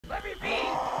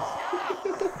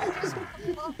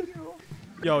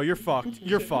Yo, you're fucked.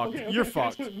 You're fucked. You're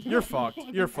fucked. You're fucked.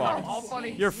 You're fucked.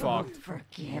 You're fucked.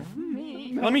 Forgive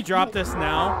me. Let me drop this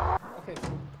now. Okay.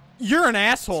 You're an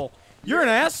asshole. You're an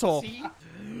asshole.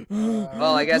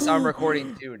 Well, I guess I'm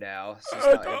recording too now.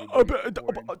 Okay.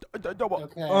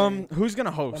 Who's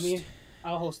gonna host?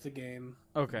 I'll host the game.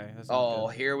 Okay. That's Oh,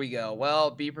 good. here we go.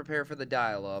 Well, be prepared for the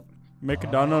dial-up.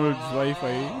 McDonald's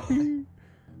Wi-Fi.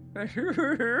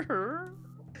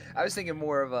 I was thinking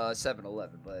more of a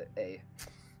 7-Eleven, but hey.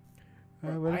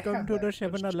 Welcome to the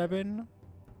 7-Eleven.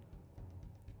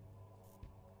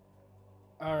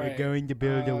 All right. We're going to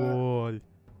build a wall.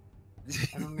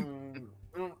 I don't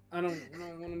know. I don't know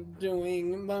what I'm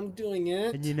doing, but I'm doing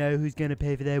it. And you know who's gonna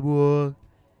pay for that wall?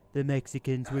 The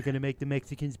Mexicans. We're gonna make the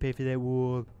Mexicans pay for that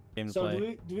wall. So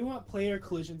do we want player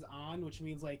collisions on, which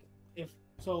means like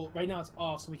right now it's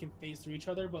off, so we can phase through each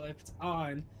other. But if it's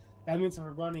on, that means if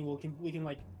we're running, we can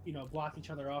like block each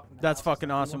other off. That's fucking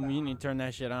awesome. We need to turn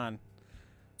that shit on.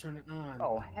 Turn it on.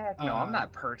 Oh heck no! I'm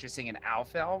not purchasing an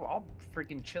outfit. I'll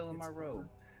freaking chill in my robe.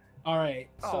 All right.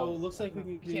 So looks like we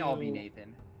can do. Can't all be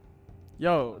Nathan.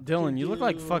 Yo, Dylan, you look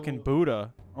like fucking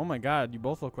Buddha. Oh my god, you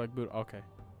both look like Buddha. Okay.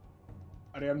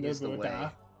 He is the way.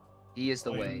 He is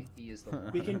the way. He is the way.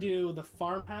 We can do the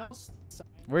farmhouse.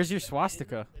 Where's your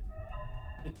swastika?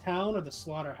 The town or the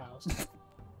slaughterhouse.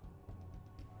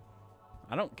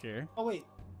 I don't care. Oh wait.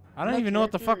 I don't even know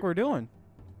what the fuck we're doing.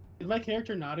 Is my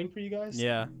character nodding for you guys?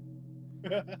 Yeah.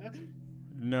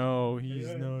 No, he's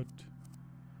not.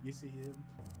 You see him.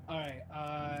 All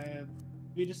right.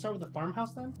 We just start with the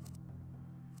farmhouse then.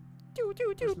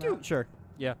 Sure.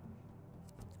 Yeah.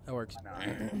 That works.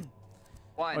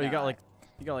 Why Oh, not?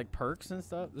 you got like perks and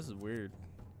stuff. This is weird.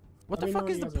 What the Let me fuck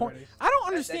know is when the you guys are point? ready. I don't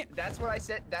understand. That's what I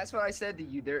said. That's what I said to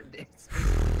you. It's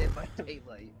in my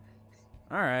daylight.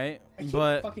 All right, I keep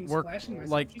but fucking we're splashing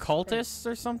myself. like Jesus cultists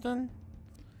or something.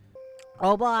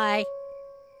 Oh boy.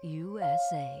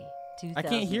 USA 2006. I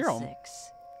can't hear 'em.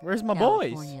 Where's my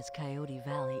boys? California's Coyote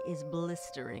Valley is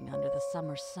blistering under the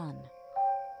summer sun.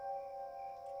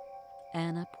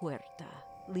 Ana Puerta,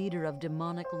 leader of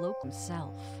demonic local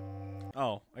himself.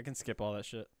 Oh, I can skip all that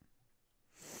shit.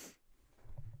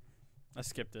 I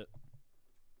skipped it.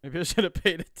 Maybe I should have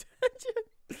paid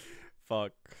attention.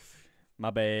 Fuck. My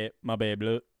bad,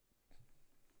 blood.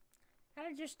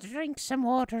 I'll just drink some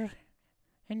water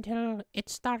until it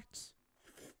starts.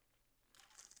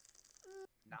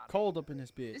 Cold up in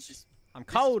this bitch. I'm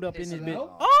cold up in this bitch.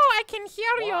 Hello? Oh, I can hear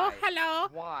Why? you. Hello.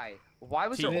 Why? Why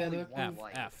was T. there only F, one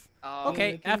light? F. Okay.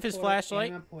 Okay, F is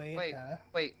flashlight.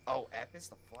 Wait. Oh, F is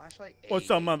the flashlight. What's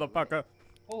up, motherfucker?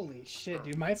 Holy shit,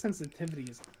 dude! My sensitivity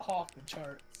is off the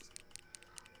charts.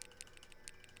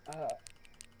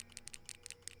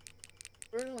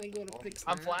 Where do I go to fix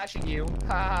I'm that? flashing you.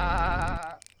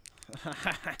 Ha!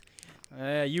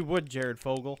 You would, Jared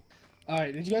Fogle. All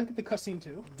right, did you guys get the cutscene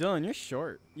too? Dylan, you're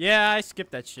short. Yeah, I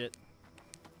skipped that shit.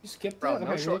 You skipped Bro, that?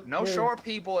 no Okay, short, no we're- short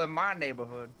people in my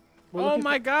neighborhood. we're Oh looking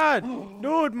my for- god!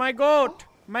 Dude, my goat!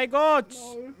 My goats!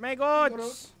 No. My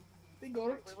goats! They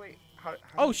go. Wait. How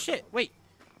Oh shit, wait.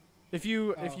 If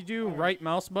you Oh, do alright. right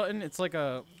mouse button, it's like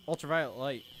a ultraviolet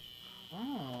light. Oh.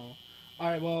 All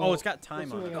right. Well. Oh, it's got time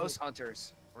let's on see it. what Ghost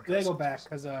hunters. We're We gotta ghost go back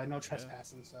hunters. because no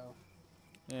trespassing. So.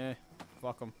 Yeah,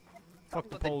 fuck them. Fuck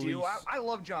the What they do. police. I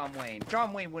love John Wayne.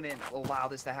 John Wayne wouldn't allow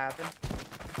this to happen.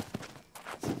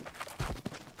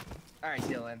 All right,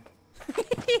 Dylan.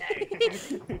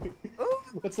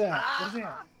 What's that? What's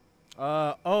that?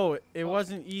 Oh, it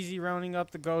wasn't easy rounding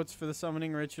up the goats for the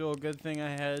summoning ritual. Good thing I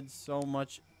had so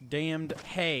much damned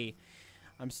hay.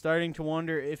 I'm starting to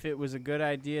wonder if it was a good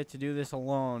idea to do this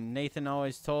alone. Nathan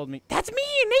always told me, that's me,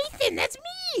 Nathan, that's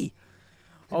me!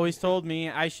 Always told me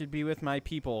I should be with my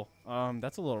people.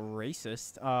 That's a little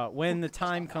racist. When the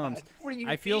time comes, What do you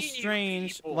I feel mean,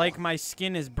 strange, people? like my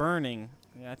skin is burning.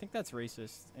 Yeah, I think that's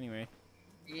racist. Anyway,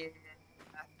 Yeah.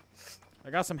 I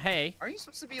got some hay. Are you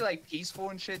supposed to be like peaceful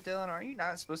and shit, Dylan? Are you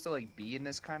not supposed to like be in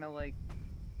this kind of like?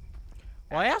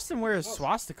 Well, I asked him where his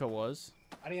swastika was.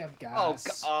 I didn't have Oh,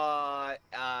 gas.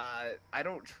 I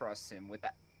don't trust him with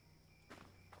that.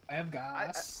 I have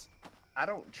gas. I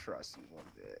don't trust you one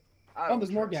bit. Oh,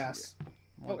 there's more gas.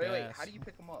 More Wait, gas. how do you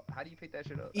pick them up? How do you pick that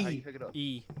shit up? E. How do you pick it up?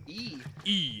 E. E.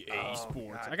 EA Oh,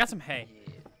 Sports. God. I got some hay.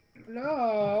 Yeah.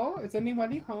 Hello, is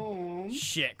anybody home?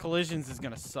 Shit, collisions is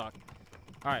gonna suck.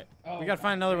 All right, Oh, we gotta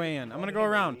find another way in. I'm gonna go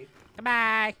around.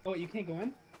 Goodbye. Oh, you can't go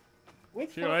in?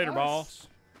 Wait See you for later, us. boss.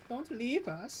 Don't leave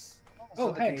us. So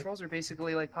Oh, the hey. controls are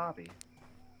basically like Poppy.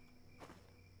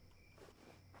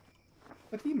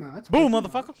 Pretty much. Boom, pretty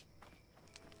motherfucker. much.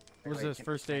 What's Wait, this?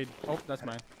 First aid. Oh, that's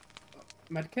mine.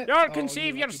 Medkit. Y'all Oh,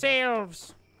 conceive you lucky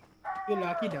yourselves. You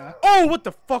lucky duck. Oh, what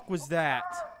the fuck was that?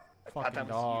 thought Fucking that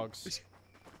was you. dogs.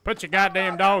 Put your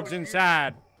goddamn dogs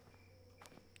inside.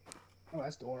 Oh,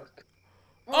 that's dork.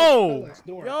 Oh, that's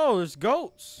dork. yo, there's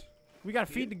goats. We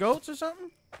gotta feed the goats or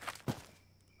something?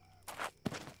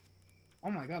 Oh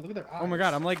my god, look at their eyes. Oh my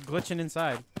god, I'm like glitching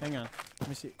inside. Hang on. Let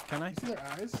me see. Can I? You see their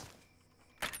eyes?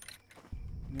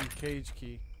 Need cage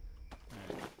key.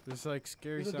 Alright. There's like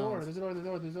scary There's a sounds. door, there's a door, there's a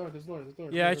door, there's a door, there's a door, there's a door.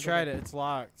 Yeah, I there's a door. tried it. It's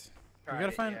locked. We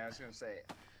gotta find. Yeah, I was gonna say.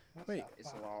 What's Wait. that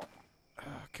It's fuck? a lot.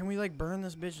 Can we like burn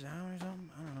this bitch down or something?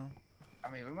 I don't know.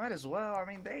 I mean, we might as well. I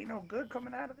mean, there ain't no good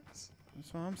coming out of this.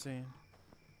 That's what I'm saying.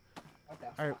 What the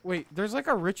All right, fuck? wait. There's like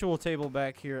a ritual table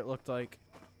back here. It looked like.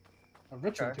 A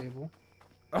ritual Okay. table.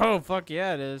 Oh fuck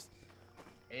yeah, it is.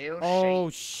 Ew, Oh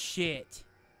shit.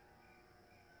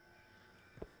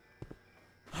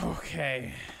 shit.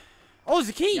 Okay. Oh, there's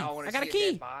a key. Y'all wanna I got a see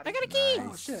a dead key. body? I got a key.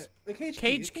 Oh shit. The cage key.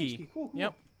 Cage the cage key. Cool, cool.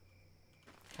 Yep.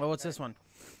 Oh, what's this one?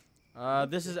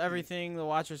 This is everything the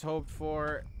Watchers hoped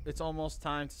for. It's almost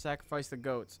time to sacrifice the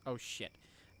goats. Oh shit.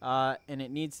 And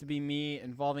it needs to be me.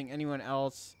 Involving anyone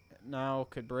else now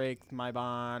could break my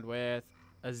bond with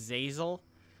Azazel.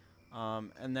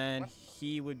 And then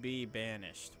he would be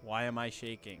banished. Why am I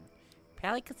shaking?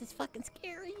 Probably because it's fucking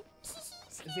scary.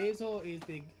 Azazel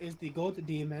is the goat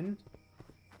demon.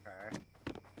 Okay.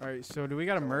 Alright, so do we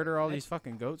gotta murder all these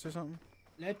fucking goats or something?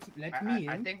 Let me in.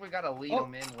 I think we gotta lead Oh.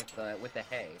 them in with the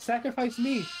hay. Sacrifice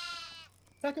me.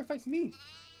 Sacrifice me.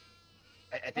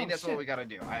 I think Oh, that's shit. what we gotta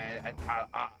do. I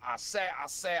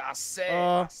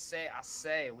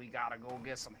say we gotta go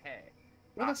get some hay.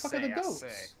 Where the fuck are the goats?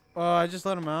 I just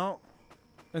let them out.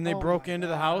 And they Oh broke my into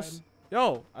the God. house.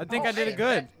 Yo, I think I did it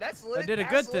good. That's I lit. did a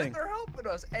That's good lit. thing. They're helping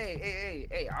us. Hey,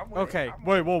 I'm with Okay, it. I'm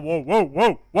wait,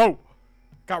 whoa.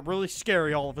 Got really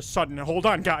scary all of a sudden. Hold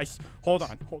on, guys. Hold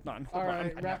on. All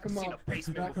right, rack them seen up. a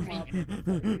basement Rack with 'em up.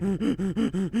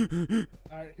 Dude,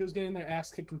 All right, who's getting their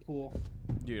ass kicked in pool?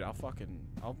 I'll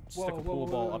stick a pool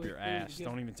ball up your ass. Wait,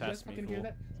 Don't even did you guys test me, fucking hear fool.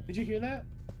 that? Did you hear that?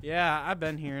 Yeah, I've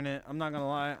been hearing it. I'm not gonna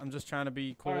lie. I'm just trying to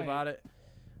be cool Alright. about it.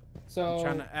 So I'm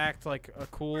trying to act like a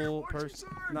cool person,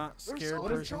 not scared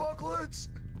person. chocolates.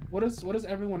 what does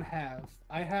everyone have?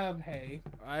 I have hay.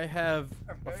 I have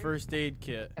a Okay. first aid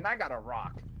kit. And I got a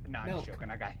rock. No, I'm Milk. just joking.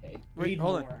 I got hay. Wait, Read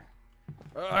hold more.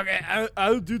 on. Okay,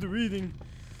 I'll do the reading.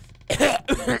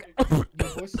 Your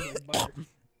voice is like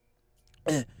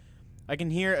butter. I can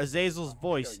hear Azazel's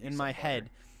voice Yo, you in so my butter. head,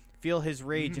 feel his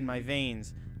rage in my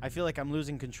veins. I feel like I'm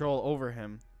losing control over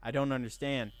him. I don't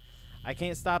understand. I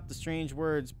can't stop the strange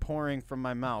words pouring from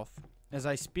my mouth. As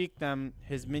I speak them,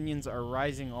 his minions are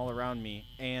rising all around me,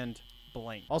 and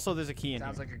blank. Also, there's a key in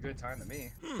Sounds here. like a good time to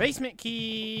me. Basement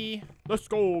key! Let's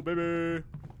go, baby!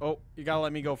 Oh, you gotta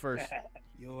let me go first.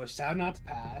 You shall not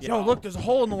pass. Yo, look, there's a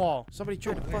hole in the wall. Somebody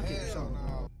tried to fuck it or something.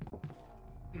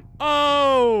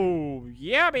 Oh,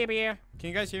 yeah, baby. Can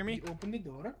you guys hear me? You open the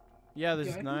door. Yeah, there's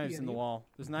Yeah, I can knives hear in the you. wall.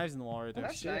 There's knives in the wall right there.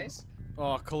 That's shit. nice.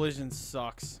 Oh, collision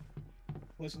sucks.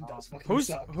 Listen, does fucking Who's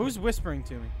suck. who's whispering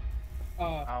to me?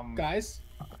 Guys.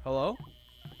 Hello?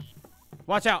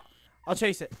 Watch out! I'll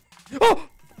chase it. Oh!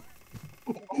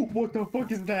 What the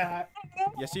fuck is that?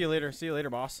 Yeah, see you later. See you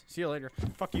later, boss. See you later.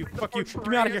 Fuck you. Fuck you. fuck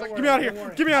Get me out of here. Don't Get me out of worry, here. don't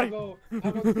worry. Get me out of I'll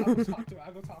here. go talk to her.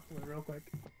 I'll go talk to her real quick.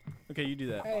 Okay, you do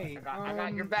that. Hey, I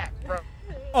got your back, bro.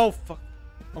 Oh fuck.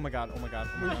 Oh my god. Oh my god.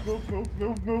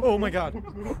 Oh my god.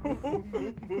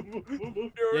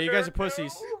 Yeah, you guys are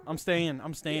pussies. I'm staying.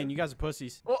 I'm staying. You guys are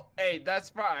pussies. Well, hey, that's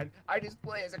fine. I just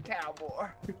play as a cowboy.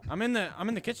 I'm in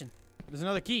the kitchen. There's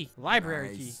another key.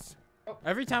 Library key.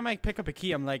 Every time I pick up a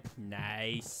key, I'm like,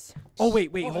 nice. Oh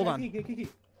wait, hold on. Key.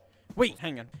 Wait,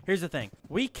 hang on. Here's the thing.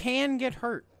 We can get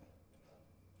hurt.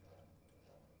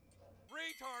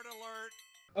 Retard alert!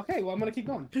 Okay, well I'm gonna keep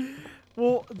going.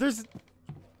 Well, there's.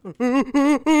 What do you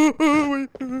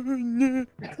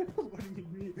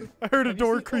mean? I heard a Have you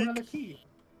door seen- creak. another key.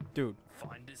 Dude,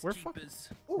 Finders We're fuck- keepers.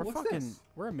 Oh, we're what's fucking. this?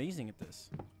 We're amazing at this.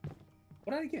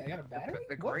 What did I get? I got a battery?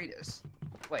 The What? greatest.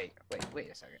 Wait a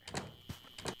second.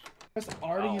 Press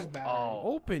R to use battery.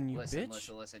 Open, you listen, bitch.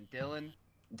 listen. Dylan,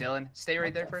 stay right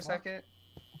What there the for a fuck? second.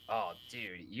 Oh,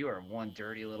 dude, you are one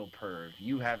dirty little perv.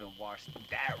 You haven't washed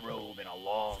that robe in a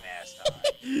long ass time.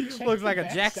 Looks like a the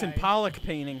Jackson backside. Pollock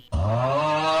painting.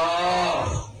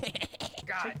 God,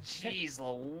 Check- jeez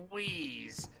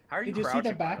Louise. How are you Did you see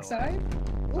crouching, the by way? backside?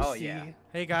 We'll Oh, see. yeah.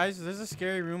 Hey guys, there's a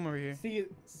scary room over here.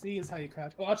 See is how you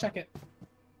crouch. Oh, I'll check it.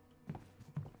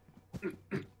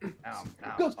 Ow,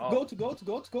 oh.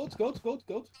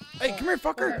 Goat. Hey, come here,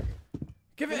 fucker.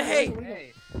 Give it. Hey.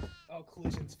 Hey, Oh,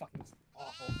 collision's fucking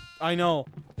awful. I know.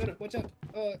 Watch out.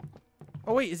 Oh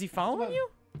wait, is he following on. you?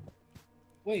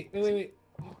 Wait.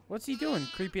 What's he doing?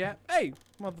 Creepy ass. Hey,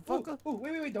 motherfucker. Oh,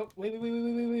 wait, don't.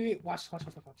 Wait. Watch.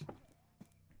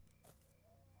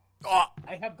 Oh,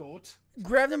 I have goat.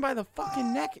 grabbed him by the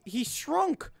fucking neck. He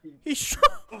shrunk. He shrunk.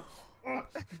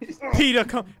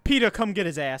 Peter, come get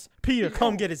his ass. Peter,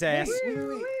 come get his ass. Wait,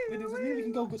 does it mean we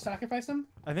can go sacrifice him?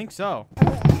 I think so. Can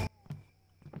we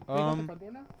go out the front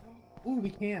door now? Ooh, we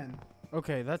can.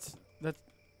 Okay, that's.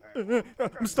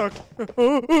 I'm stuck.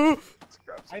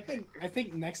 I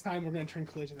think next time we're gonna turn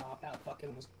collision off. That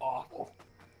fucking was awful.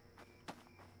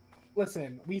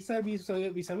 Listen, we said we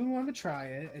wanted to try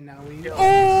it, and now we.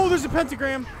 Oh, there's a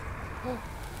pentagram.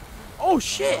 Oh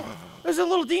shit! There's a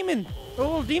little demon. A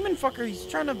little demon fucker. He's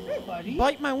trying to buddy.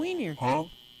 bite my wiener. Huh?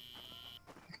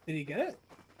 Did he get it?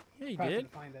 Yeah, he Probably did.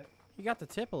 couldn't find it. He got the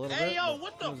tip a little Hey, bit. yo, but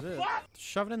what that the was it. fuck?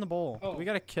 Shove it in the bowl. Oh. We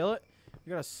gotta kill it. We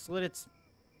gotta slit its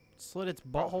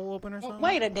butthole open or something.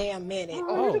 Wait a damn minute.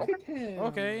 Oh. Look at him.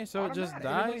 Okay, so it just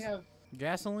Anybody dies. have-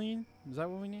 Gasoline? Is that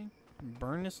what we need?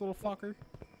 Burn this little fucker.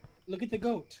 Look at the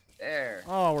goat. There.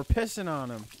 Oh, we're pissing on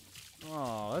him.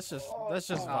 Oh, that's just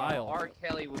Oh, vile. R.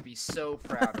 Kelly would be so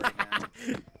proud right now.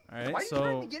 All right, Why are you trying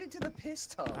so to get into the piss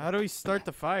tub? how do we start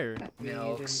the fire?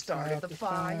 Milk didn't started start the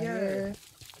fire.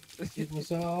 It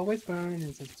was always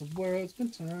burning since the world's been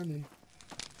turning.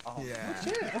 Oh, Yeah.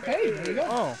 Shit. Okay, there you go.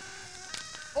 Oh,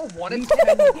 Oh, one We and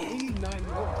spent 10. 89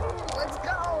 gold. Let's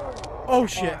go. oh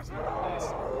shit! Nice.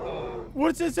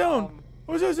 What's that sound?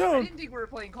 What's that I sound? didn't think we were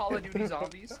playing Call of Duty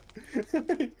Zombies.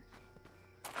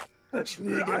 Let's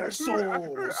get our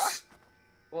souls.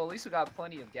 Well, at least we got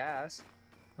plenty of gas.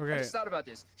 I Okay, just thought about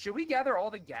this. Should we gather all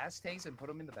the gas tanks and put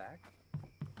them in the back?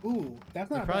 Ooh, that's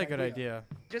not that's a probably a bad good idea.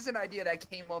 Just an idea that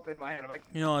came up in my head. I'm like,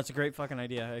 You know, it's a great fucking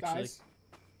idea, actually.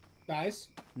 Guys,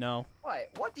 No. what?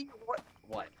 What do you what?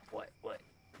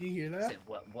 do you hear I that? said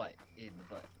what in the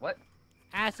butt? What?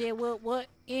 I said, what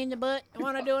in the butt?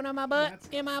 Wanna do it on my butt? That's-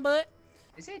 In my butt?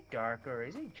 Is it dark or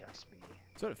is it just me?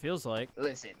 That's what it feels like.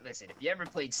 Listen. If you ever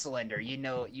played Slender, you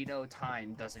know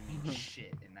time doesn't mean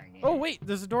shit in that game. Oh wait,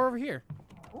 there's a door over here.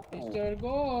 Mr.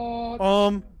 Goat.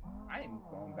 I am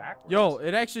going backwards. Yo,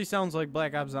 it actually sounds like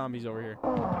Black Ops Zombies over here.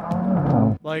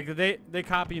 Like they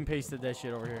copy and pasted that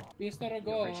shit over here. Mr.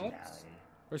 Goat. Originality.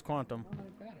 Where's Quantum?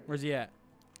 Where's he at?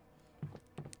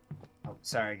 Oh,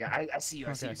 sorry, guy. I see you.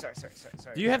 I see Okay. you.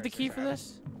 Sorry. Do you have the key for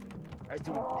this? I was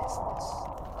doing business.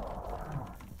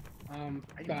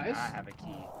 I do Guys. not have a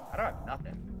key. I don't have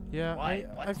nothing. Yeah, Why?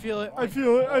 I What? feel it. Why? I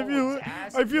feel it. I feel Oh, it. it's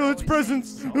acid. I feel its Oh,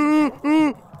 presence.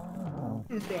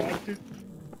 it's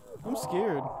I'm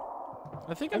scared.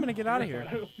 I think I'm gonna get out of here.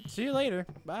 See you later.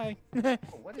 Bye. Oh,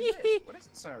 what is this? What is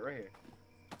this right here?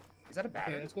 Is that a Okay,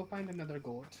 battery? let's go find another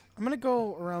goat. I'm gonna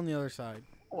go around the other side.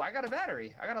 Oh, I got a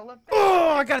battery. I got a left. Oh,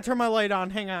 I gotta turn my light on.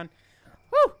 Hang on.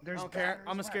 Woo! There's I don't care. batteries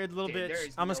I'm a left. scared little Dude, bitch. there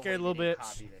is I'm a no scared way little they didn't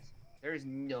bitch. copy this. There is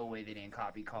no way they didn't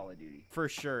copy Call of Duty. For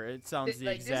sure. It sounds the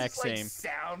Like, exact this is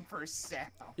same. like sound for sound.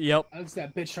 Yep. That's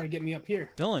that bitch trying to get me up here.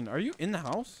 Dylan, are you in the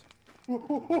house?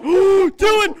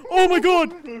 Dylan! Oh my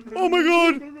god! Oh my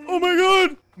god! Oh my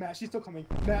god! Matt, she's still coming.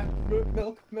 Matt,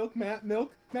 milk, Matt,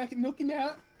 milky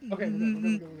Matt. Okay,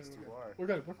 we're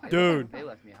good. We're fine. Dude. They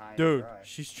left me high. and Dude, dry.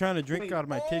 she's trying to drink Wait. out of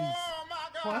my titties. Oh my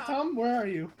god! Quantum, where are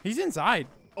you? He's inside.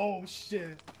 Oh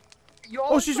shit. Yo,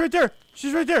 Oh, she's right there.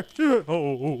 She's right there.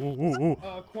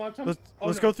 Oh. Quantum.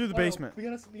 Let's go through the basement. We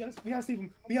gotta save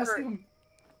him. We gotta save him.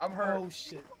 I'm hurt. Oh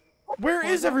shit. Where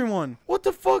is everyone? What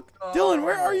the fuck? Dylan,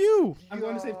 where are you? I'm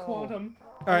going to save Quantum.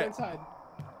 All right. Inside.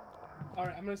 All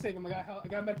right, I'm gonna save him. I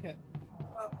got a med kit.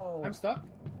 Oh. I'm stuck.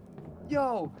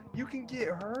 Yo, you can get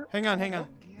hurt. Hang on.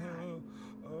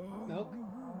 Milk.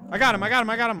 I got him.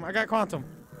 I got Quantum.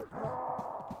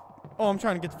 Oh, I'm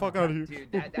trying to get the fuck out of here.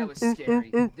 Dude, that was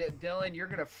scary. Dylan, you're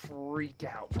gonna freak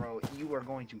out, bro. You are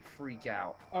going to freak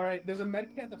out. All right, there's a med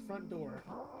kit at the front door.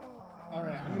 All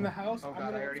right, I'm in the house. Oh I'm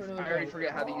god, gonna I look for already another goat.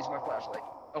 forget how to use my flashlight.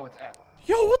 Oh, it's F.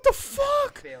 Yo, what the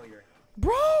fuck? Failure.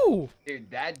 Bro!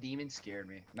 Dude, that demon scared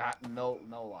me. No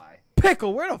lie.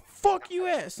 Pickle, where the fuck you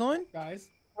at, son? Guys,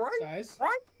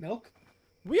 Right? milk.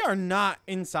 We are not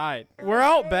inside. We're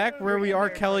out back where we R.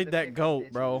 Kelly'd that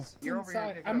goat, bro. You're over here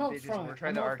Inside. picking I'm up out bitches, front. and we're trying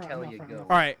I'm to out R. front. Kelly I'm a out goat.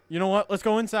 front. Alright, you know what? Let's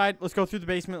go inside. Let's go through the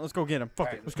basement. Let's go get him. Fuck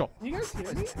Alright, it. Let's go. You guys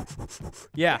hear me?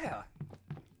 Yeah.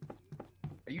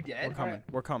 Are you dead? We're coming.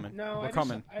 We're coming. No, We're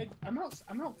coming. I'm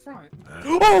out front.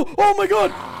 Oh my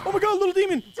god! Oh my god, little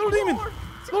demon! Little demon!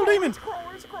 Little demon!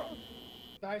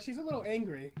 Guys, she's a little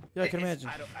angry. Yeah, I can imagine.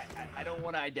 I don't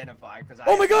want to identify because I.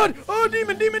 Oh my god! Oh,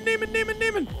 demon!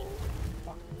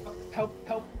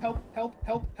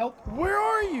 Help. Where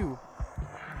are you?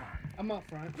 I'm out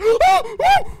front.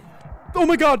 Oh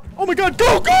my god! Oh my god!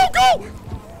 Go!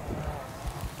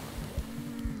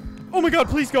 Oh my god,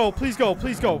 please go, please go,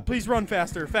 please go. Please run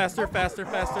faster, faster, faster,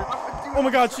 faster. Oh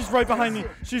my god, she's right behind me.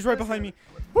 She's right behind me.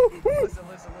 Listen.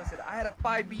 I had a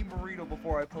 5B burrito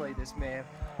before I played this, man.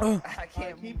 I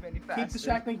can't move any faster. Keep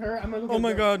distracting her. I'm gonna go Oh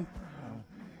my god.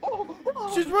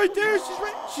 She's right there.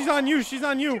 She's on you. She's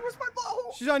on you.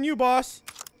 She's on you, boss.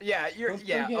 Yeah,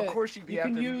 of course she'd be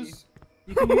after me. You can use.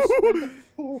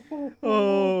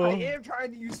 Oh. I am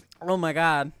trying to use. Oh my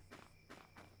god.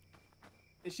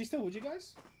 Is she still with you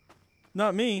guys?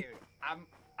 Not me. Dude,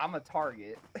 I'm a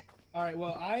target. All right.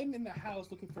 Well, I'm in the house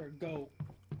looking for a goat.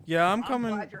 Yeah, I'm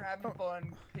coming. I'm glad you're having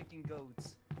fun picking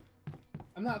goats.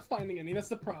 I'm not finding any. That's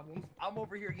the problem. I'm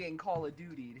over here getting Call of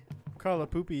Duty'd. Call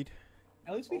it poopied.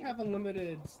 At least we have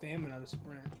unlimited stamina to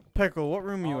sprint. Pickle, what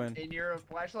room you in? And your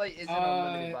flashlight isn't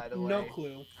unlimited, by the way. No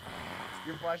clue.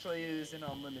 Your flashlight isn't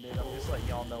unlimited. I'm just letting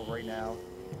y'all know right now.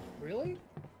 Really?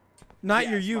 Not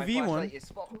Yes, your my UV one. flashlight is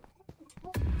full.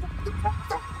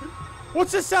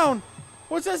 What's this sound?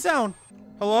 What's that sound?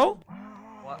 Hello?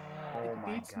 What? Oh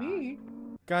my Beats god. me.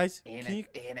 Guys, Anna, can you...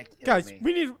 Anna killed Guys, me.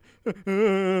 we need to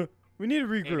Anna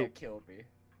regroup. killed me.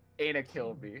 Anna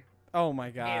killed me. Oh my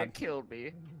Anna god. killed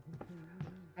me.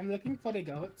 I'm looking for the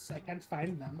goats. I can't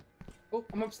find them. Oh,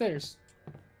 I'm upstairs.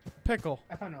 Pickle.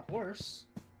 I found a horse.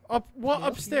 What Yeah,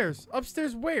 upstairs?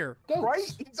 Upstairs where? Goats.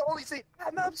 Right? He's only saying,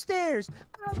 I'm upstairs.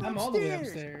 I'm all the way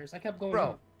upstairs. I kept going Bro.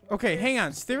 up. Okay, hang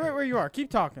on. Stay right where you are.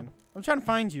 Keep talking. I'm trying to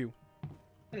find you.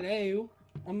 Hello.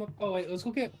 Oh wait, let's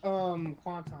go get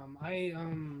Quantum. I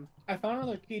found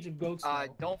another cage of goats. Though.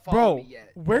 Don't follow Bro, me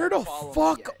yet. where the Don't follow me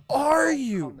fuck yet. are Don't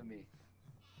you? come to me.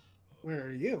 Where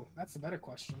are you? That's the better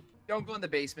question. Don't go in the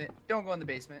basement. Don't go in the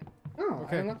basement. Oh,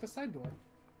 Okay. I unlocked the side door.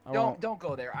 I won't. Don't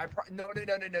go there. No.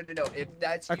 If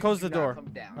that's I you, closed do the not door. Come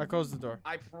down. I closed the door.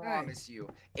 I promise you.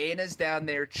 Anna's down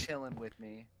there chilling with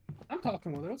me. I'm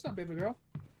talking with her. What's up, baby girl?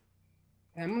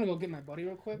 Hey, I'm gonna go get my buddy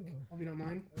real quick, if you don't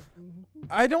mind.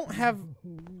 I don't have...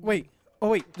 Wait. Oh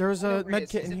wait, there's I know a where he med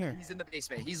is. kit He's in here. He's in the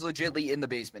basement. He's legitly in the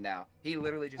basement now. He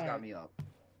literally just got Alright. me up.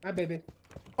 Hi, baby.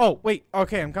 Oh wait.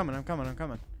 Okay, I'm coming. Oh You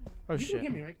can shit.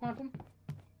 hear me, right, Quantum?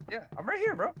 Yeah, I'm right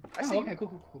here, bro. I see Oh, okay, you.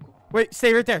 cool. Wait,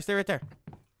 stay right there. Stay right there.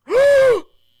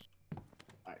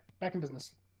 Alright, back in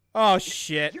business. Oh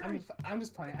shit. I'm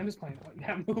just playing. Oh,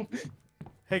 yeah, move.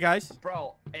 Hey guys.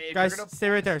 Bro, if you're Guys, gonna stay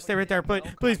right there. Stay right there. play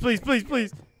Please,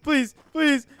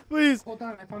 please. Hold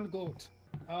on, I found a goat.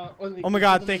 Oh my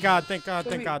god, thank god. No.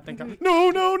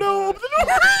 Open the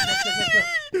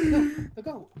door. The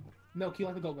goat. Milk, you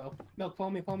let the goat go. Milk, follow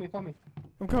me.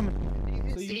 I'm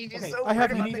coming. So you- He's okay, so I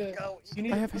have- worried You about need the to. goat. You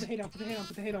need I to have- put the hay down.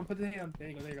 There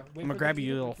you go. Wait I'm gonna for it grab to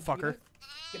you, heat little up. fucker.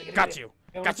 Get it. Got you.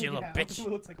 Yeah, Got you, little I want to see bitch. what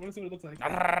it looks like. I want to see what it looks like.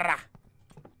 Brrrah.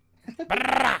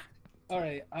 Brrrah.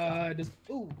 Alright,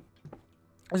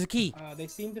 There's a key. they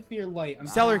seem to fear light. I'm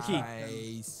Cellar sorry.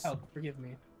 key. Help, forgive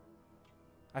me.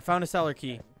 I found a cellar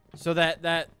key. So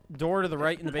that door to the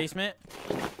right in the basement,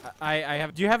 I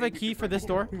have. Do you have a key for this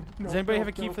door? Does anybody have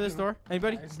a key for this door?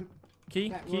 Anybody? Guys, Key?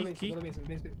 Matt, go to Key?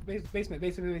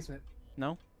 basement.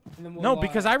 No. And then we'll, No,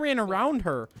 because I ran around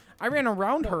her. I ran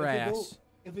around her ass.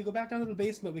 If we go back down to the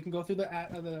basement, we can go through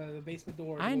the basement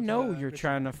door. I know you're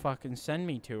trying to fucking send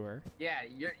me to her. Yeah,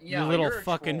 you're You little you're a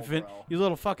fucking troll, bro. you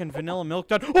little fucking vanilla milk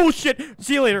dud. Oh shit!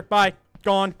 See you later. Bye.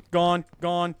 Gone.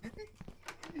 That's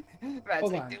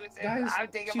Hold like, on. dude, Guys, I'm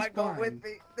taking she's my goat fine. with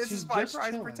me. This She's is my just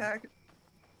prize chilling. protect.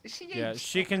 She ain't Yeah,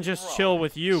 she can chilling, just bro. chill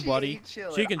with you, She buddy. ain't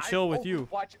chilling. She can chill with you.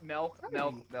 Watch Melk.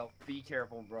 Be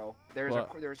careful, bro. There's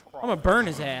What? there's I'm gonna burn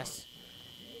his ass.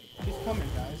 She's coming,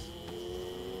 guys.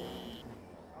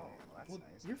 Oh, that's Well,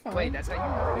 nice. you're fine. Wait, that's how you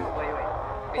burn it? Wait.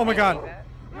 Oh my Wait, God. that?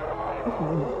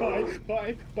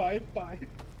 Bye.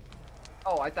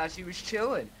 Oh, I thought she was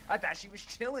chilling.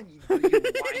 You wine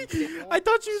pickle. I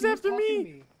thought she was after talking to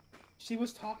me. She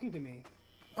was talking to me.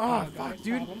 Oh Guys, fuck,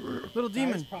 dude. problem. Little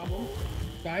demon.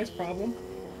 Guys, problem.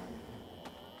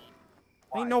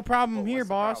 Ain't no problem What's here, the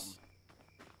boss. problem?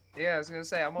 Yeah, I was gonna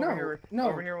say I'm over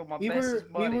here with my we bestest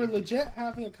were buddy. legit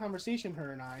having a conversation,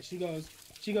 her and I. She goes,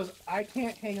 I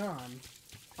can't hang on.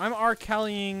 I'm R.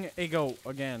 Kellying a goat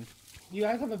again. You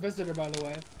guys have a visitor, by the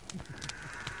way.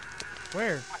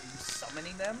 Where? Are you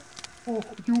summoning them? Oh,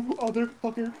 you other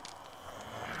fucker.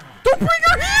 Don't bring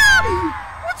her here!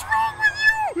 What's wrong with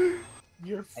you?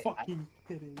 You're fucking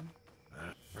kidding.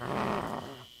 Oh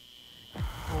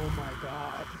my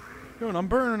god. Dude, I'm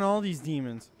burning all these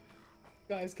demons.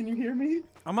 Guys, can you hear me?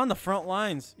 I'm on the front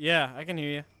lines. Yeah, I can hear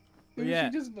you. Where Dude, you she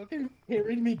at? just fucking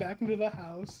carried me back into the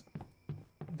house.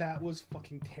 That was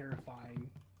fucking terrifying.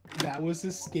 That was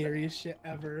the scariest shit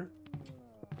ever.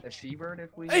 The she-bird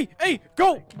if we Hey,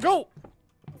 go!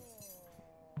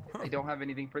 they don't have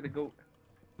anything for the goat.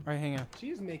 Alright, hang on.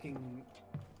 She's making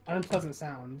unpleasant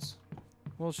sounds.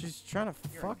 Well, she's trying to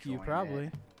You're fuck you, enjoying probably.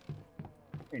 it.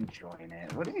 Enjoying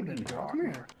it. What are you even Come talking here.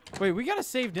 about? Wait, we gotta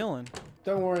save Dylan.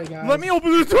 Don't worry, guys. Let me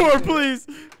open the door, please.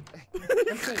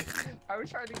 I was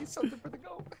trying to get something for the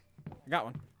goat. I got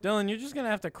one. Dylan, you're just gonna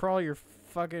have to crawl your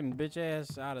fucking bitch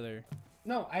ass out of there.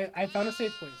 No, I found a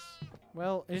safe place.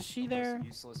 Well, is she there? Most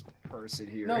useless person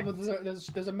here. No, but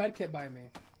there's a med kit by me.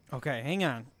 Okay, hang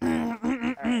on.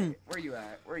 Alright, where you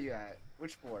at? Where you at?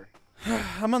 Which floor?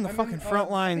 I'm on the I'm fucking in, front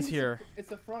I lines think here. It's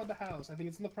the front of the house. I think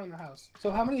it's in the front of the house.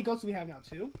 So how many goats do we have now?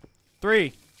 2?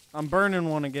 3. I'm burning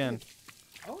one again.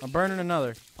 Oh, I'm burning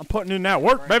another. I'm putting in that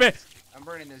work, baby. I'm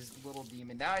burning this little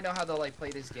demon. Now I know how to like play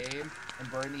this game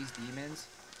and burn these demons.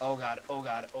 Oh god, oh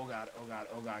god, oh god, oh god,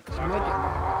 oh god. she might get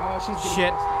mad. Oh, she's getting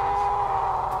Shit. upstairs.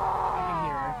 I can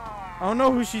hear her. I don't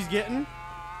know who she's getting.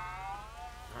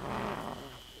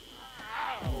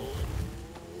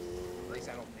 At least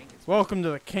I don't think it's. Welcome to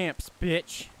the camps,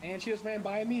 bitch. And she just ran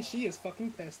by me. She is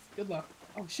fucking pissed. Good luck.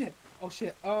 Oh shit. Oh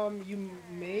shit. You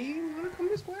may want to come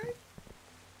this way.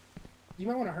 You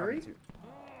might want to hurry. What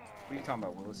are you talking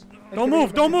about, Willis? Don't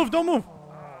move, don't move, don't move.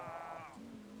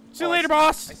 See you Oh, later, I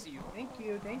boss. see you. Thank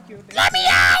you. Thank you. Let me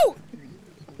out!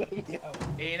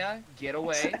 Anna, get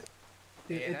away.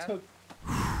 Dude, it Anna? took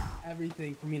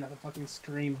everything for me not to fucking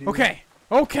scream, dude. Okay,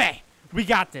 okay. We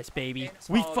got this, baby. Anna's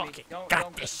We following me. fucking Don't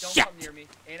got this don't shit. come near me.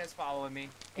 Anna's following me.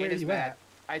 Where Anna's you mad. at?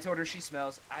 I told her she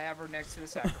smells. I have her next to the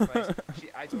sacrifice.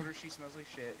 I told her she smells like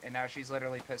shit, and now she's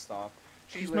literally pissed off.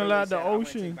 She She smell literally like the said, "I'm gonna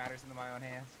ocean." take matters into my own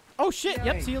hands. Oh shit,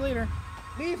 yep, Yay. see you later.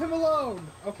 Leave him alone.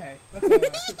 Okay. That's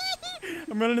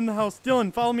I'm running in the house.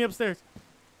 Dylan, follow me upstairs.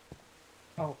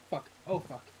 oh fuck. Oh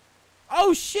fuck.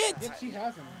 Oh shit! Yep, she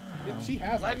has him. Yep, she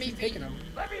has him. Let me She's be. taking him.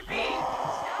 Let me be.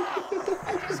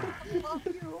 I just love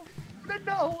you. But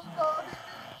no,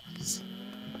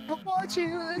 I want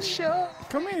you to show.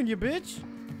 Come here, you bitch.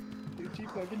 Dude, she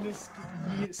fucking just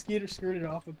skirted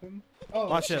off of him. Oh,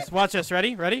 Watch shit. this, watch this.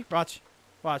 Ready? Ready? Watch.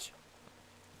 Watch.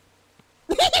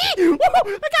 Whoa,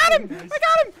 I got him! Nice. I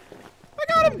got him! I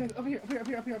got him! Okay, Over here, over here, over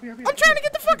here, over here, over here. I'm trying to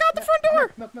get the fuck out the front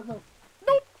door! No, no, no.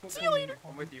 Nope. Go- See you go- later.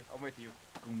 I'm with you. I'm with you.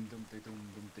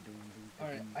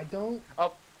 Alright, I don't.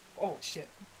 Oh. Oh shit.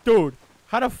 Dude,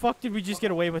 how the fuck did we just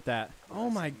get away with that? Oh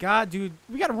my god, dude.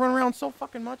 We gotta run around so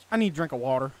fucking much. I need a drink of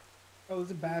water. Oh,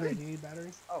 there's a battery. Do you need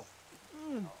battery?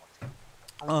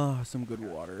 Oh, some good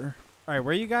water. Alright,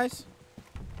 where are you guys?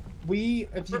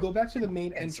 If you go back to the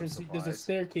main And some entrance, there's a supplies.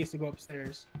 staircase to go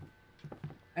upstairs.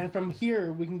 And from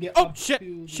here, we can get Oh, up shit!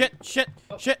 to... Shit! Shit!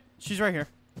 Oh. Shit! She's right here.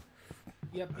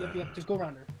 Yep. Just go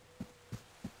around her.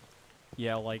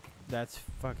 Yeah, like, that's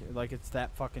fucking, like, it's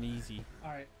that fucking easy.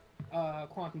 Alright.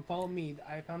 Quantum, follow me.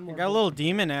 I found I more... got a little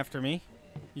demon after me.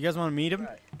 You guys want to meet him?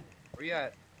 Where you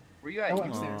at? Where you at? Oh, You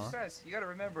upstairs. guys, you gotta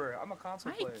remember, I'm a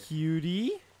console Hi, player.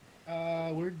 cutie. Where are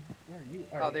you?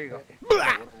 Oh, Alright, there you go.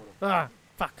 right. Ah,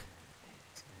 fuck.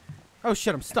 Oh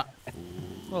shit, I'm stuck.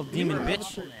 Little demon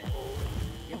bitch.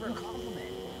 Give her a compliment.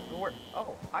 Go work.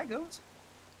 Oh, hi, goats.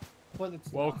 But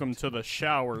it's Welcome to the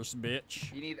showers,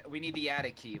 bitch. We need the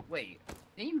attic key. Wait,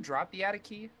 didn't you drop the attic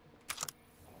key?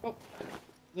 Oh,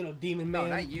 little demon No, man.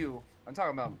 not you. I'm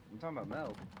talking about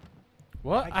Melk.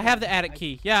 What? I I have the can't- attic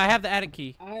key. Yeah, I have the attic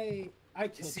key. I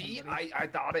killed See, somebody. I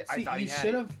thought it. I See, thought you he had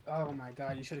should it. have. Oh my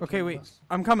god, you should have. Okay, wait.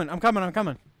 I'm coming. I'm coming. I'm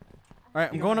coming. All right,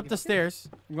 I'm You going don't up have the it. stairs.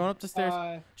 I'm going up the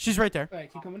stairs. She's right there.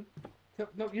 Alright, keep coming.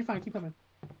 No, you're fine. Keep coming.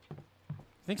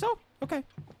 Think so? Okay.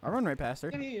 I'll run right past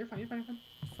her. Yeah, you're fine. You're fine. You're fine.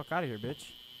 Fuck out of here,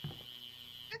 bitch.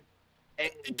 Eh,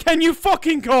 Can you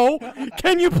fucking go?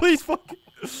 Can you please fucking?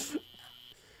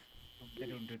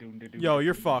 Yo,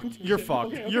 you're fucked. You're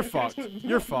fucked. You're fucked.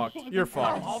 You're fucked. You're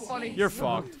fucked. All funny. You're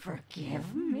fucked.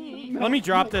 Forgive me. Let me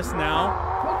drop this now.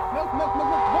 Milk.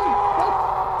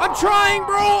 I'm trying,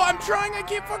 bro. I'm trying. I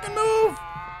can't fucking move.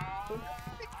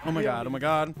 Oh my god. Oh my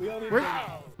god.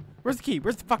 Where's the key?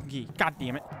 Where's the fucking key? God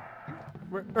damn it.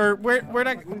 What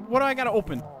do I gotta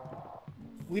open?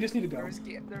 We just need to go.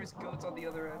 There's goats on the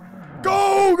other end.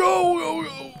 Go, go, go,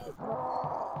 go.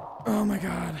 Oh my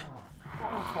god.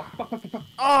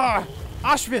 Ah,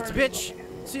 Auschwitz, bitch.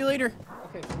 See you later.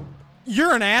 Okay.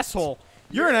 You're an asshole.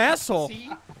 You're an asshole.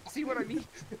 See what I mean?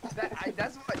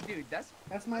 That's what, dude. That's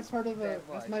my part of the.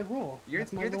 That's my rule. You're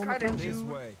That's my the rule in kind of friendship.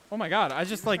 dude. Oh my god, I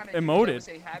just You're like the kind of dude that would emoted.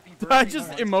 say happy I birthday just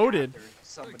once emoted. after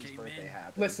Somebody's birthday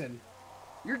happened. Listen.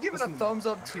 You're giving a thumbs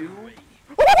up too.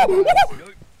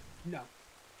 No.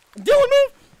 Dylan,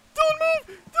 move! Dylan, move!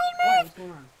 Why? Dylan, What's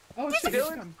going on? Oh shit. she's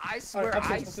Dylan, come. I swear upstairs,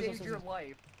 I upstairs, saved upstairs, your upstairs.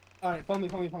 life. All right, follow me.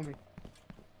 Follow me. Follow me.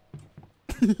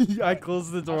 move! I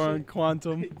closed the door on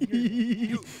Quantum.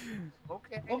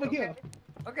 Okay. Over okay. here.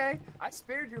 Okay, I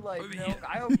spared your life, Milk.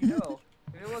 I hope you know.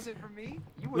 If it wasn't for me,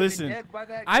 you would have Listen, been dead by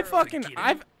that. I girl. fucking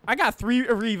I got 3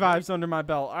 revives under my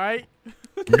belt. All right.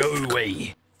 No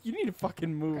way. You need to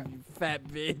fucking move, you fat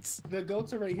bitch. The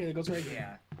goats are right here. The goats are right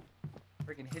here. Yeah.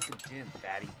 Freaking hit the gym,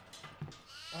 fatty.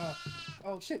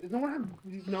 Oh shit! No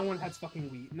one has fucking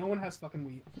wheat. No one has fucking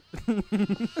wheat.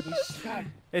 God.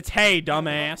 It's hay, You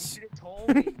dumbass. should have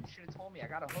told me. You should have told me. I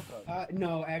got a hookup.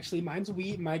 No, actually, mine's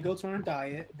wheat. My goats are on a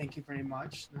diet. Thank you very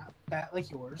much. Not fat like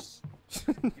yours.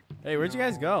 Hey, where'd you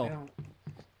guys I go? don't-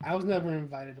 I was never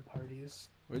invited to parties.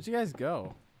 Where'd you guys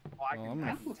go? Oh, I Oh, can, I'm I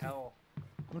not- can tell.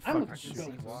 I'm I'm fucking looking I can for shoot.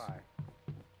 see goats. why.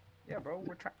 Yeah, bro.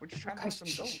 We're just trying to have some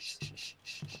goats.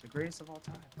 The greatest of all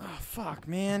time. Oh fuck,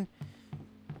 man.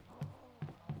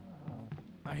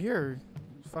 I hear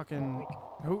fucking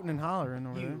hooting and hollering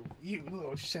over there. You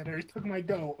little shitter! You took my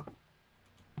goat.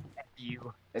 F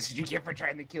you. That's what you get for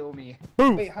trying to kill me.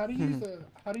 Boom. Wait, how do you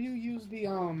use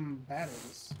the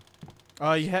batteries?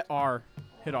 You hit R.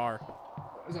 Hit R.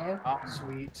 Is our Oh.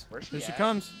 sweet? Where's she Here she at?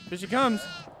 comes. Here she comes.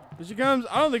 Here she comes.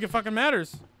 I don't think it fucking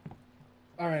matters.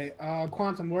 All right,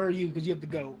 Quantum, where are you? Because you have the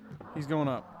goat. He's going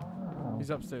up. He's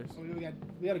upstairs. So we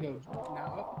gotta go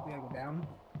now up. We gotta go down.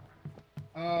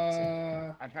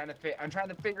 I'm trying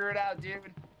to figure it out, dude.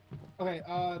 Okay.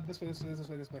 This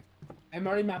way. I'm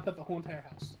already mapped up the whole entire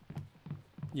house.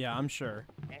 Yeah, I'm sure.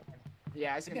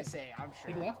 Yeah, I was gonna Okay. say, I'm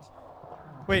Take sure. left.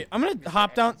 Wait, I'm gonna Mr.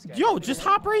 hop down. Evans, guys. Yo, just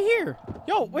hop right here.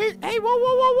 Yo, wait. Hey,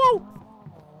 whoa.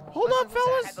 Hold Listen, up, listen,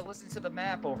 I had fellas. to listen to the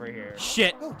map over here.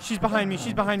 Shit. She's behind me.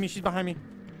 She's behind me. It's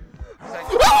like-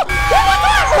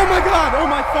 Oh my god! Oh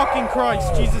my fucking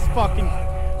Christ! Jesus fucking!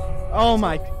 Oh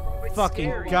my It's fucking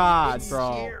scary. god, It's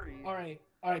bro! scary. All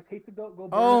right. Take the goat. Go. burn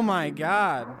Oh it. my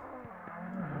god!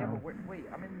 Yeah, but wait,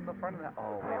 I'm in the front of that.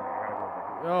 Oh, wait, I gotta go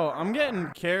over here. Yo, I'm getting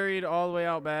carried all the way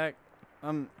out back.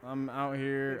 I'm out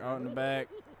here, out in the back.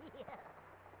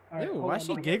 All right, Ew, hold why on, is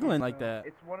she don't- giggling like that?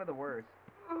 It's one of the worst.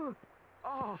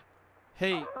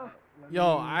 Hey, Let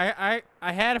yo, me-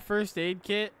 I had a first aid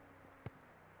kit.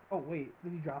 Oh wait,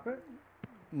 did you drop it?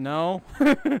 No.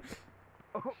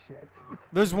 Shit.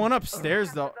 There's one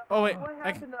upstairs though. Oh wait, What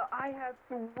happened? I had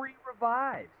 3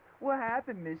 revives. What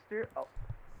happened, mister? Oh,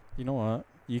 you know what?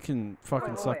 You can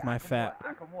fucking suck my fat.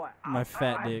 my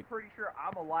fat I'm dick. pretty sure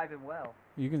I'm alive and well.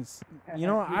 You can. You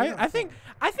know, I think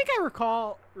I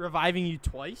recall reviving you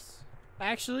twice,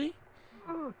 actually.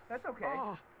 That's okay.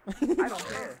 I don't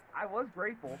care. I was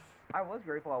grateful. I was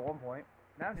grateful at one point.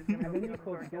 Now I'm just gonna And go then you to the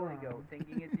store close and the kill door a goat, on.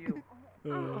 thinking it's you.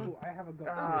 Ooh, I have a goat.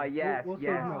 Ah, too. yes, We'll yes.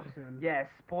 serve milk soon. Yes,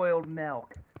 spoiled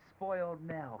milk. Spoiled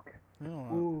milk. You know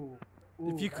what?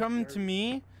 Ooh. If you that's come to dirty.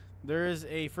 me, there is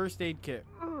a first aid kit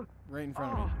right in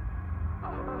front of me.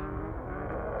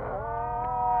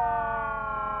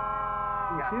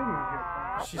 Ooh, she didn't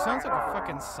get- She sounds like a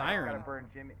fucking Gotta siren, burn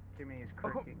Jimmy's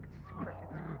crickets.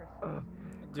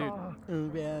 dude.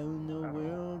 Around the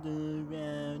world,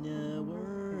 around the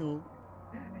world,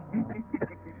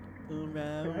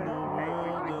 around the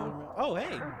world. Oh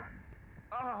hey,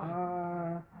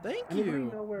 thank Anybody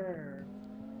you, know where?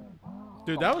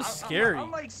 dude. That was scary.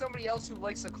 I'm like somebody else who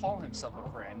likes to call himself a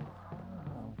friend.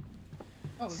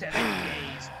 Oh, 7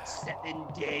 days. 7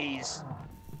 days.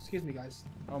 excuse me, guys.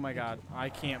 Oh my god, I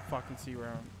can't fucking see where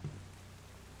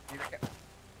I'm.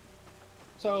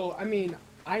 So, I mean,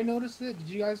 I noticed it. Did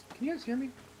you guys? Can you guys hear me?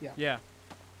 Yeah. Yeah,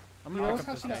 I'm You gonna notice pick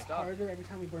how up she this got guy. harder every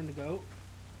time we burned the goat?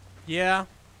 Yeah.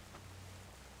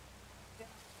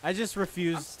 I just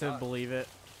refuse to stuck. believe it.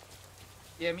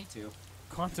 Yeah, me too.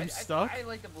 Quantum stuck. I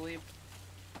like to believe.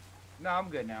 No, I'm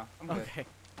good now. I'm good. Okay.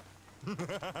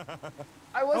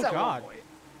 I was Oh, at God. one point.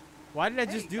 Why did I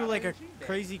Hey, just do got like a energy back.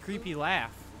 crazy creepy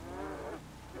laugh?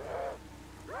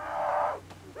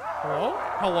 Hello?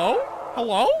 Hello?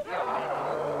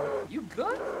 Hello? You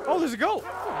good? Oh, there's a goat.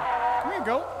 Come here,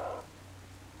 goat.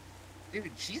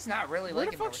 Dude, she's not really Where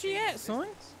the liking fuck's she retaining at, son?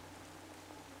 existence.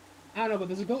 I don't know, but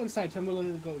there's a goat inside. Tell me where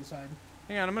there's a goat inside.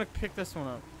 Hang on, I'm gonna pick this one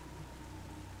up.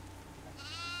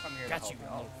 I'm here to Got help you,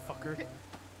 out. motherfucker.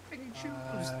 Pick and choose.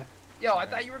 Uh, Yo, I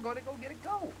thought you were going to go get a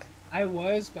goat. I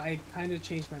was, but I kind of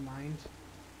changed my mind.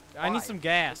 I need Why? some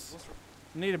gas. What's-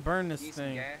 I need to burn this need some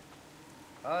thing. gas?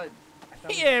 I thought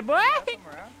we Yeah, boy. had some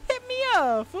around. Hit me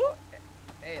up, fool.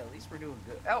 Hey, at least we're doing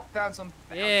good. Oh, found some.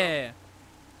 Found Yeah.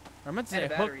 I meant to And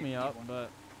say a hook battery me if you up, need one. but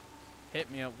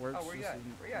hit me up works. some. Oh, where you This at?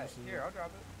 isn't- Where you at? this isn't- Here, I'll drop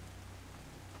it.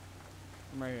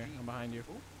 I'm right here. I'm behind you.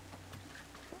 Ooh.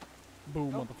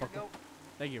 Boom, Nope, motherfucker. Go.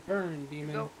 Thank you. Burn,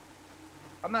 demon. Go.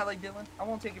 I'm not like Dylan. I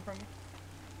won't take it from you.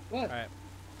 What? Alright.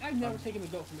 I've never taken the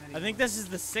goat from anyone. I think this is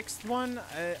the 6th one.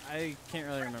 I can't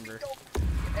really remember.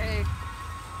 Hey.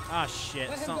 Ah, shit.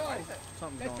 Let him go.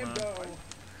 Something's Let going him on. go.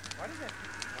 Why does that?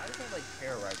 Why does that like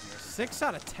terrorize me? 6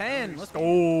 out of 10. Let's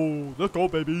go. Let's go,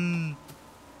 baby.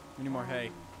 We need more hay.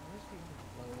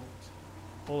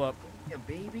 Hold up. Yeah,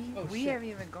 baby. Oh, we shit. haven't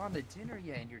even gone to dinner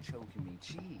yet, and you're choking me.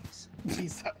 Jeez.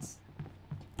 Jesus.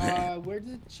 Where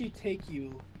did she take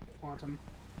you, Quantum?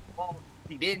 Well,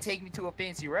 she didn't take me to a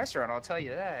fancy restaurant. I'll tell you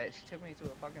that. She took me to a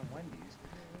fucking Wendy's.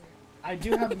 I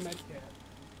do have a med kit.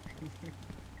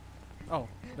 Oh,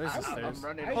 there's the I'm stairs.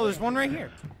 running. Oh, there's one right here.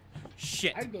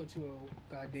 Shit. I'd go to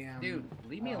a goddamn. Dude,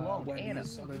 leave me alone, Wendy's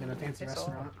Anna's. other than a fancy Piss off.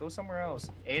 restaurant. Go somewhere else.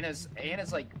 Anna's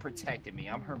like protecting me.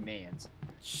 I'm her man's.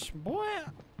 Boy.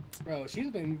 Bro,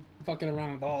 she's been fucking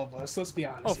around with all of us. Let's be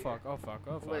honest. Oh, here. fuck. Oh, fuck.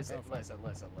 Oh, fuck. Listen, Oh, fuck.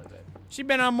 listen. She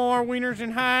been on more wieners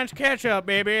than Heinz ketchup,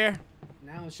 baby.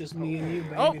 Now it's just me and you,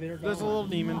 baby. Oh, They're there's a gone.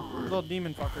 little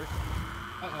demon fucker.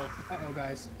 Uh-oh,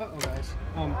 guys. Guys.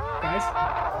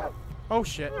 Oh,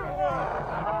 shit. Run.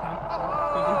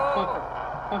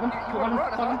 You wanna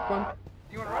run, huh?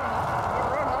 You wanna run,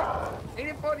 huh? Ain't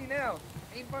it funny now?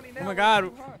 Oh, my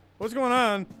God. What's going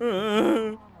on?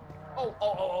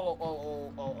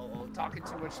 Oh, talking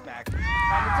too much smack.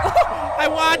 I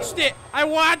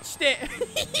watched it.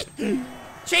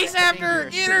 Chase after her.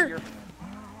 Get her.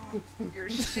 You're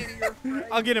shitting your friend.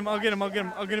 I'll get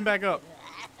him back up.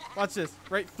 Watch this.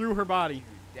 Right through her body.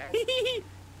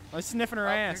 I'm sniffing her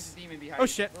ass. There's a demon behind Oh, you.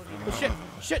 shit. Little demon. Oh,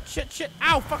 shit.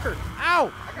 Ow, fucker. Ow.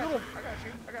 I got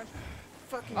you.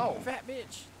 Fucking Oh. fat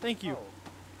bitch. Thank you.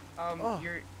 Oh.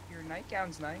 Your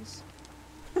nightgown's nice.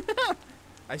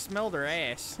 I smelled her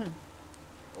ass.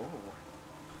 Oh.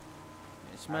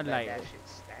 It smelled I bet like that shit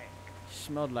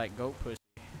stank. goat pussy.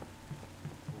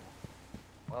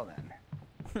 Well then.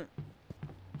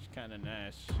 It's kind of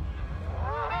nice.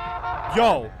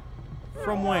 Yo,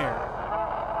 from where?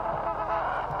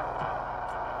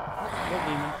 Little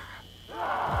demon.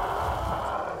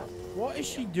 What is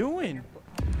she doing?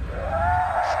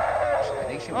 I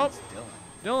think she was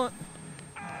Dylan.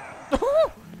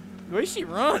 Dylan. The way she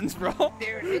runs, bro.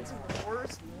 Dude, it's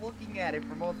worse looking at it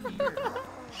from up here.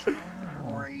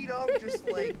 Straight up, just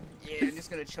like, yeah, I'm just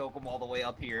gonna choke him all the way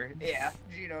up here. Yeah,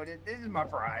 you know, this is my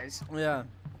prize. Yeah.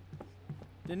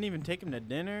 Didn't even take him to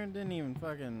dinner. Didn't even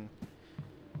fucking.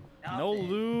 No Nothing.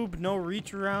 lube, no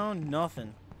reach around,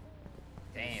 nothing.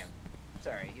 Damn.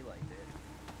 Sorry, he liked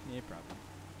it. Yeah, probably.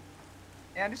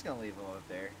 Yeah, I'm just gonna leave him up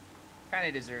there.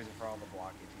 Kinda deserves it for all the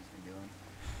blockage he's been doing.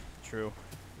 True.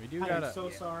 We do I gotta. am so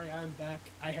sorry. I'm back.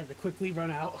 I had to quickly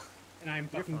run out, and I'm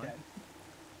fucking fine. dead.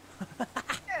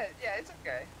 Yeah, it's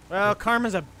okay. Well,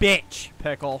 Karma's a bitch,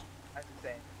 Pickle. That's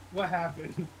insane. What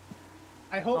happened?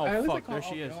 I hope. Oh, at least I fuck, caught there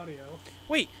she all is. the audio.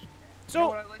 Wait. You know So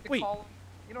what I like to wait. call him?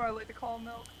 You know what I like to call him,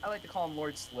 Melk? I like to call him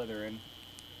Lord Slytherin.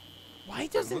 Why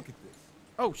doesn't? Look at this.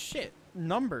 Oh shit.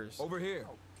 Numbers. Over here.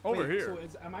 Over Wait, here.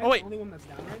 So am I Oh, wait. the only one that's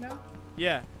down right now?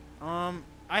 Yeah.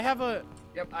 I have a.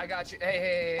 Yep, I got you.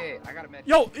 Hey, I got a med.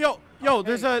 Yo.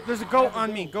 There's a goat a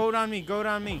on me. goat. Goat on me. Goat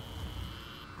on me.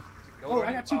 Oh,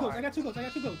 I got two goats. I got two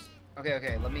goats.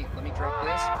 Okay. Let me drop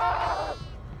this.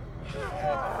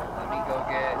 Let me go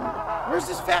get. Where's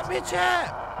this fat bitch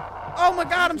at? Oh my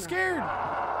god, I'm scared.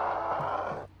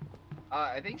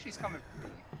 I think she's coming for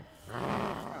me.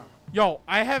 Yo,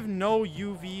 I have no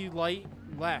UV light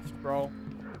left, bro.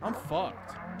 I'm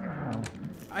fucked.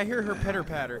 I hear her pitter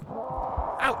patter.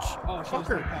 Ouch. Oh, she Fuck just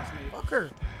her. went past me. Fuck her.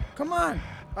 Come on.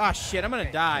 Ah, shit, I'm gonna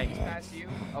He's die. past you.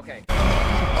 Okay.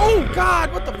 Oh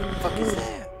god, what the fuck is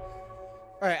that?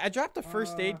 Alright, I dropped the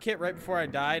first aid kit right before I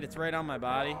died. It's right on my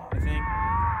body, I think.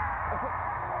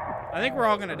 I think we're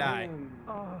all gonna die.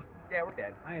 Yeah, we're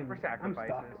dead. We're I'm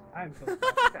sacrifices. stuck. I'm so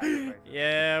stuck. Sacrifices.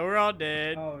 Yeah, we're all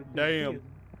dead. Oh, dude, Damn.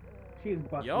 She is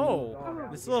busting Yo, moves all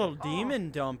around this here. little demon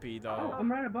dumpy Oh, though. I'm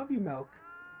right above you, Melk.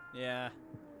 Yeah.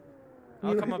 Can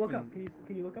I'll you come look up up? and.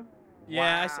 Can you look up?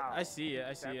 Yeah, Wow. I see it.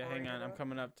 I see That it. far Hang you on, go? I'm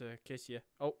coming up to kiss you.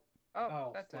 Oh.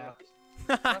 Oh, That's fuck.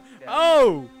 it.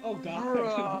 Oh! Oh god.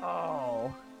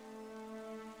 Bro.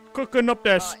 Cooking up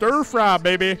that stir fry,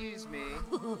 baby.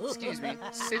 Excuse me.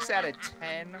 6 out of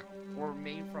 10 were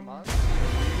made from us.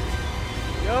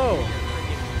 Yo.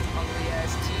 Ugly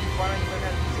ass teeth. Why don't you learn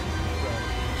how to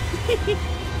use it?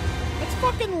 That's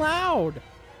fucking loud.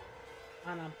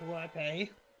 Anapuate.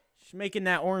 She's making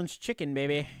that orange chicken,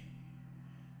 baby.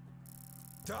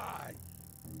 Die.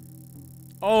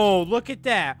 Oh, look at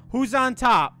that. Who's on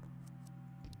top?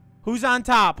 Who's on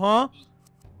top, huh?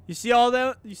 You see all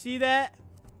that? You see that?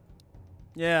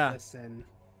 Yeah. Listen.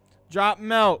 Drop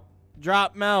milk.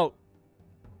 Drop milk.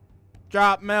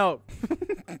 Drop milk.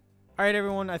 All right,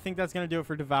 everyone. I think that's going to do it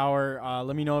for Devour.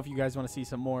 Let me know if you guys want to see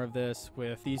some more of this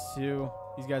with these two.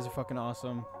 These guys are fucking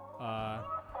awesome. But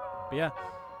yeah,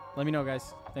 let me know,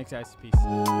 guys. Thanks, guys. Peace.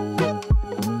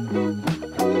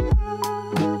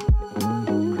 Bye.